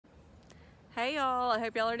Hey y'all, I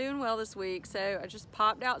hope y'all are doing well this week. So I just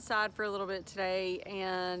popped outside for a little bit today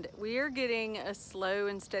and we are getting a slow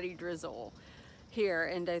and steady drizzle here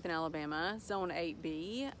in Dothan, Alabama, zone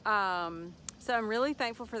 8B. So I'm really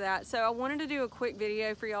thankful for that. So I wanted to do a quick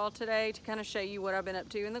video for y'all today to kind of show you what I've been up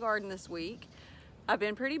to in the garden this week. I've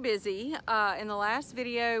been pretty busy. In the last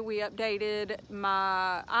video, we updated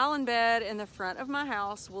my island bed in the front of my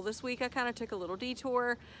house. Well, this week I kind of took a little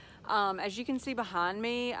detour. As you can see behind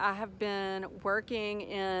me, I have been working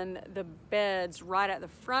in the beds right at the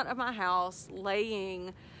front of my house,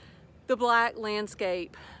 laying the black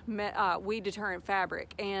landscape weed deterrent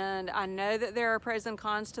fabric. And I know that there are pros and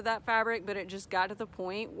cons to that fabric, but it just got to the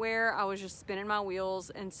point where I was just spinning my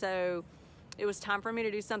wheels. And so it was time for me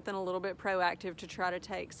to do something a little bit proactive to try to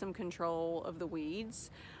take some control of the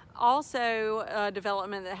weeds. Also, a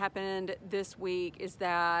development that happened this week is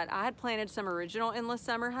that I had planted some original endless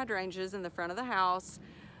summer hydrangeas in the front of the house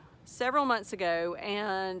several months ago,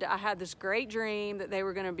 and I had this great dream that they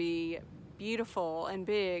were going to be beautiful and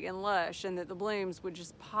big and lush and that the blooms would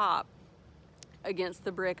just pop against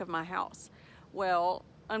the brick of my house. Well,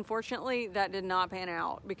 unfortunately, that did not pan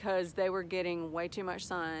out because they were getting way too much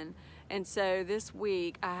sun. And so this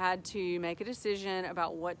week I had to make a decision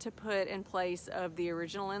about what to put in place of the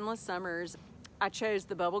original endless summers. I chose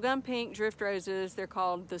the bubblegum pink drift roses. They're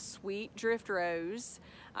called the Sweet Drift Rose.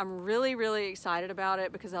 I'm really excited about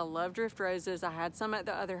it because I love drift roses. I had some at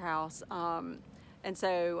the other house. And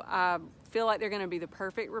so I feel like they're gonna be the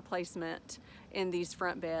perfect replacement in these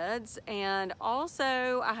front beds. And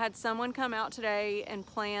also I had someone come out today and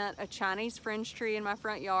plant a Chinese Fringe tree in my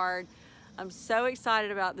front yard. I'm so excited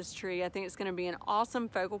about this tree. I think it's gonna be an awesome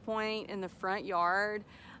focal point in the front yard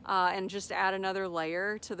and just add another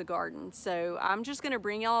layer to the garden. So I'm just gonna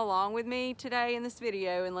bring y'all along with me today in this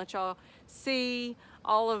video and let y'all see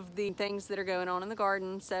all of the things that are going on in the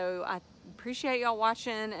garden. So I appreciate y'all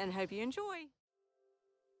watching and hope you enjoy.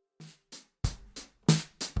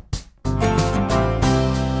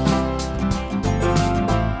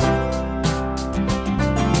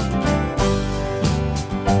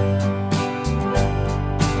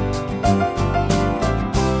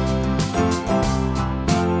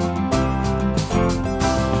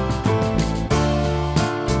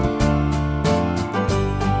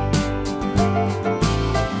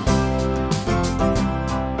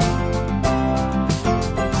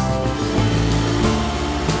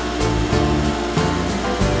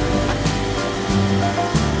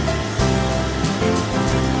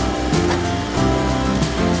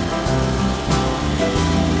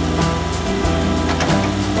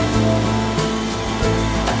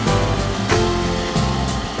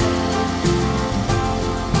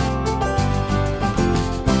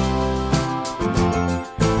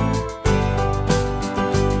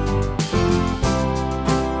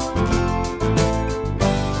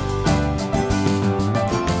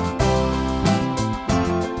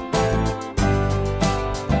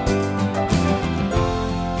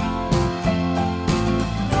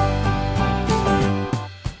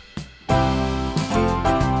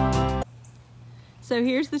 So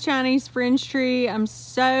here's the Chinese Fringe tree. I'm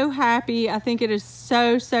so happy. I think it is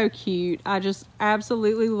so cute. I just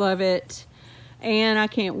absolutely love it. And I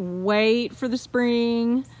can't wait for the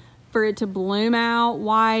spring for it to bloom out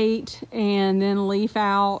white and then leaf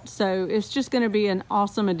out. So it's just gonna be an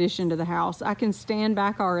awesome addition to the house. I can stand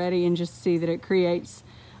back already and just see that it creates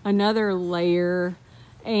another layer,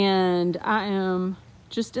 and I am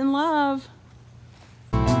just in love.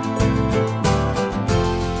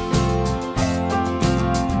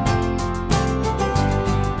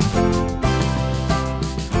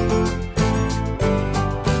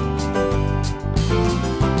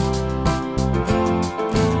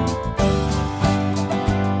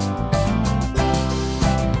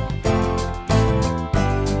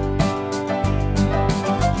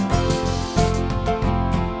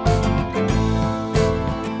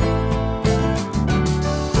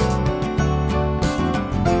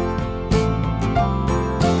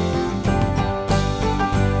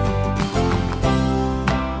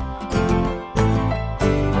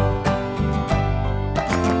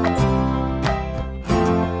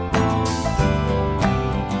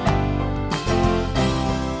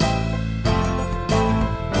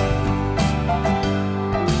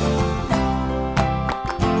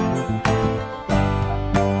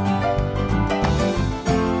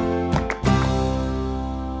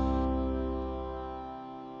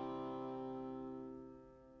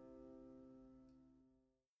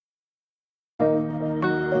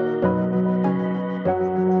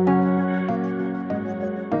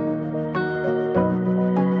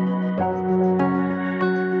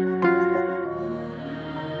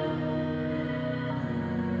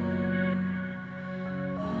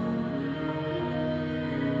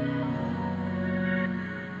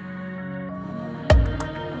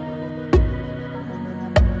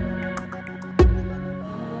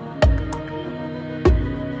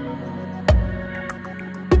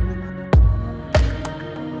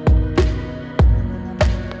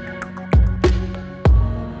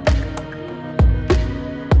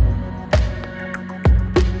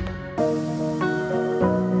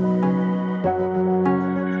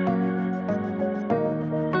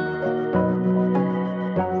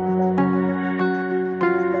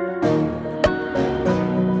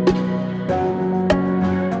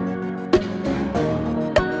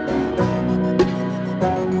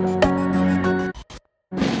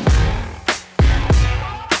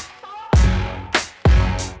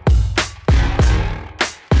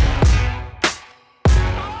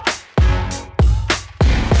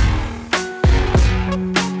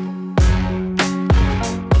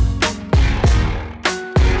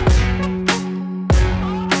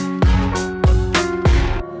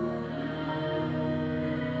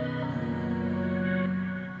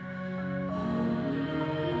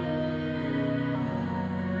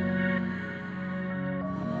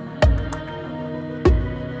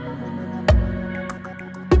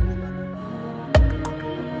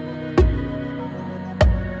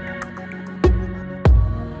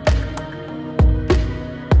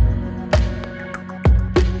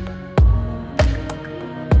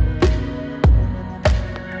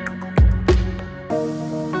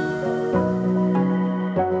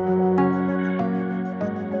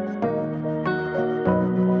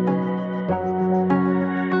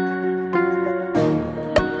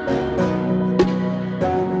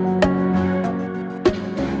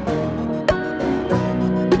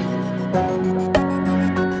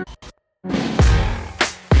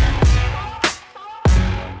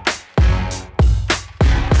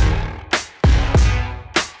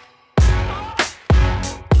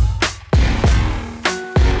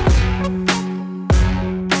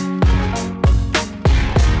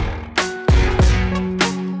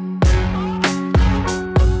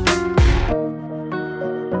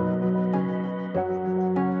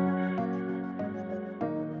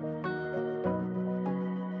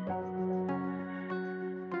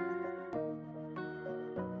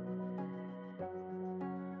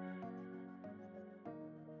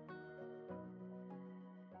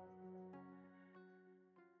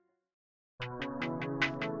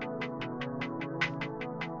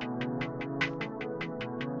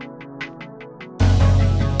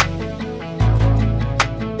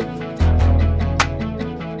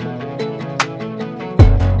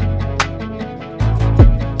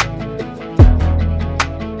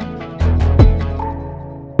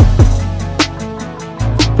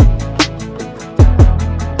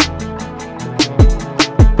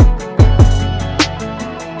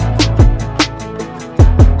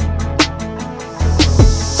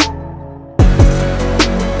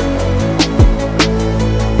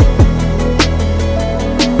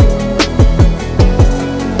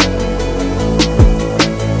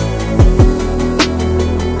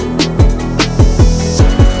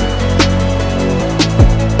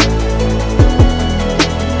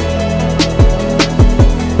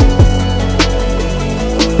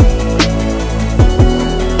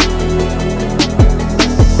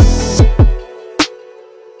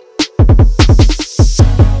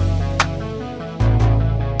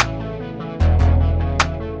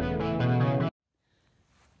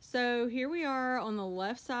 we are on the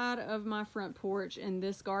left side of my front porch in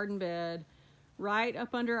this garden bed, right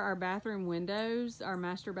up under our bathroom windows, our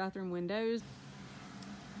master bathroom windows.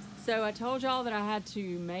 So I told y'all that I had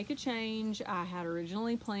to make a change. I had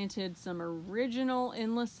originally planted some original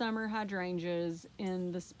endless summer hydrangeas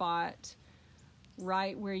in the spot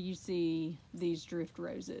right where you see these drift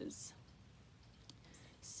roses.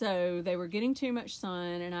 So they were getting too much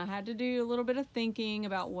sun, and I had to do a little bit of thinking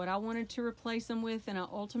about what I wanted to replace them with, and I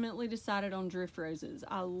ultimately decided on drift roses.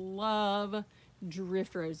 I love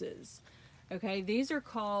drift roses. Okay, these are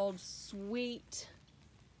called sweet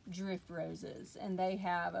drift roses, and they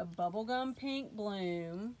have a bubblegum pink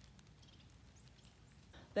bloom.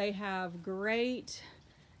 They have great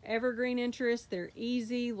evergreen interest. They're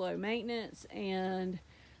easy, low maintenance, and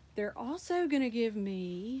they're also going to give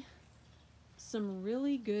me some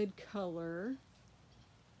really good color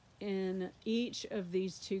in each of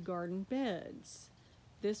these two garden beds.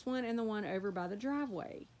 This one and the one over by the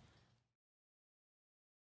driveway.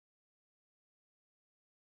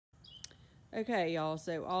 Okay, y'all,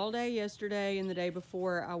 so all day yesterday and the day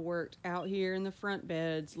before, I worked out here in the front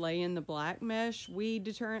beds, laying the black mesh weed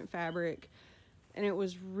deterrent fabric, and it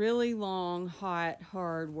was really long, hot,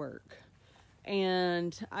 hard work.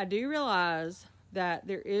 And I do realize that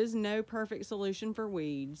there is no perfect solution for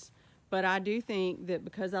weeds, but I do think that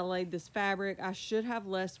because I laid this fabric, I should have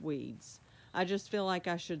less weeds. I just feel like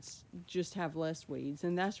I should just have less weeds,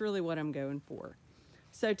 and that's really what I'm going for.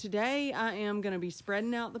 So today I am going to be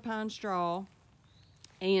spreading out the pine straw,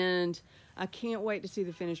 and I can't wait to see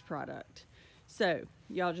the finished product. So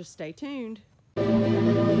y'all just stay tuned.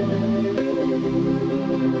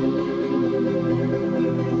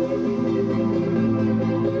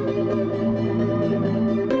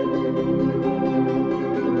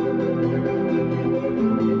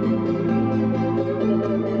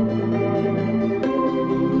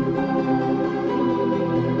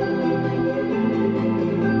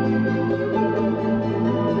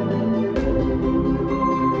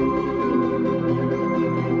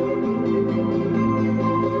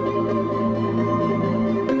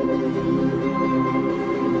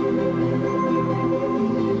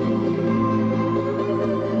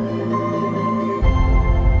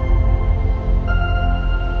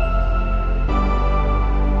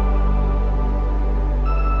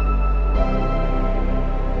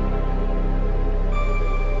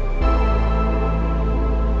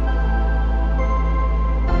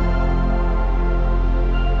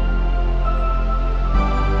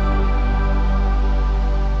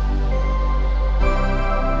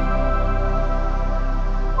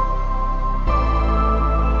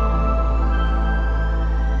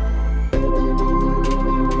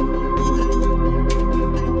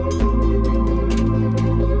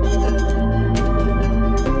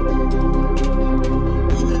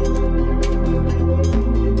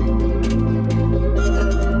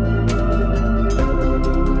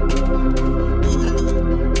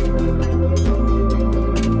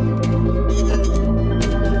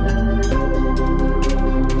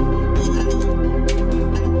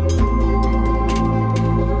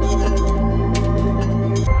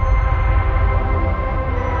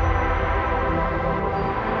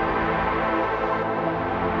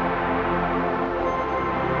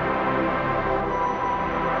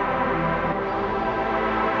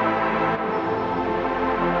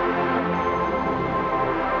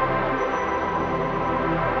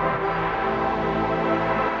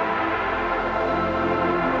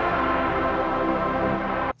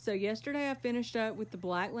 So yesterday I finished up with the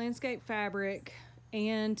black landscape fabric,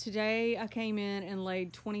 and today I came in and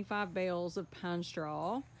laid 25 bales of pine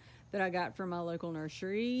straw that I got from my local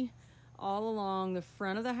nursery all along the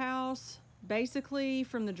front of the house, basically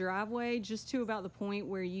from the driveway just to about the point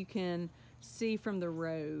where you can see from the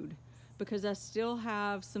road, because I still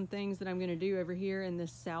have some things that I'm going to do over here in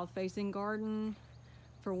this south facing garden.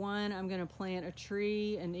 For one, I'm going to plant a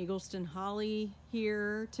tree, an Eagleston holly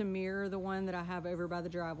here to mirror the one that I have over by the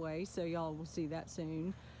driveway, so y'all will see that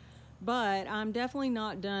soon. But I'm definitely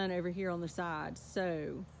not done over here on the side,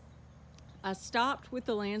 so I stopped with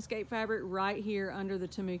the landscape fabric right here under the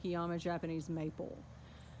Tamukiyama Japanese maple.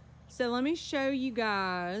 So let me show you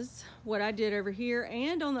guys what I did over here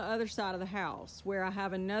and on the other side of the house, where I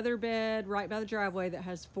have another bed right by the driveway that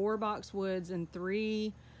has 4 boxwoods and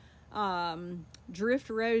 3 drift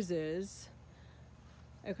roses.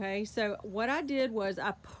 Okay, so what I did was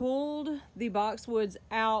I pulled the boxwoods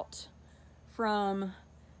out from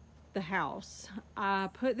the house. I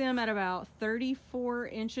put them at about 34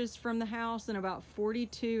 inches from the house and about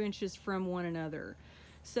 42 inches from one another.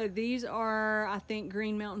 So these are, I think,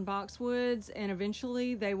 Green Mountain boxwoods, and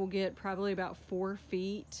eventually they will get probably about 4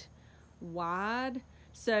 feet wide.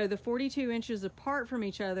 So the 42 inches apart from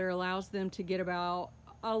each other allows them to get about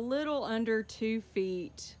a little under 2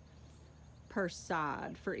 feet per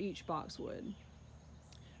side for each boxwood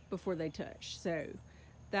before they touch. So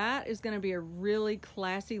that is going to be a really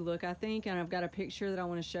classy look, I think. And I've got a picture that I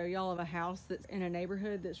want to show y'all of a house that's in a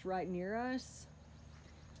neighborhood that's right near us.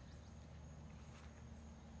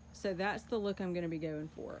 So that's the look I'm going to be going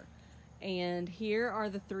for. And here are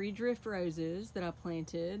the 3 drift roses that I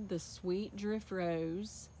planted. The sweet drift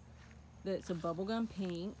rose that's a bubblegum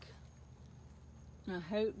pink. I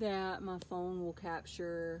hope that my phone will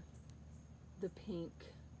capture the pink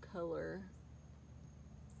color.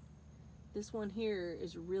 This one here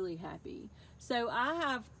is really happy. So I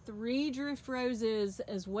have 3 drift roses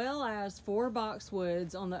as well as 4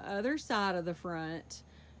 boxwoods on the other side of the front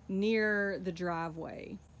near the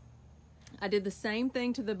driveway. I did the same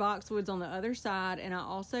thing to the boxwoods on the other side, and I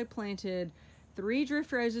also planted 3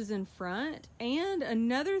 drift roses in front and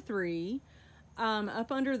another 3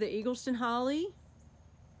 up under the Eagleston holly.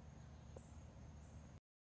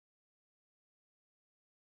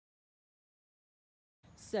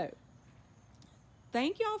 So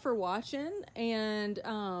thank y'all for watching, and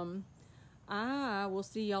I will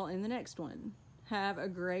see y'all in the next one. Have a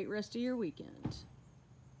great rest of your weekend.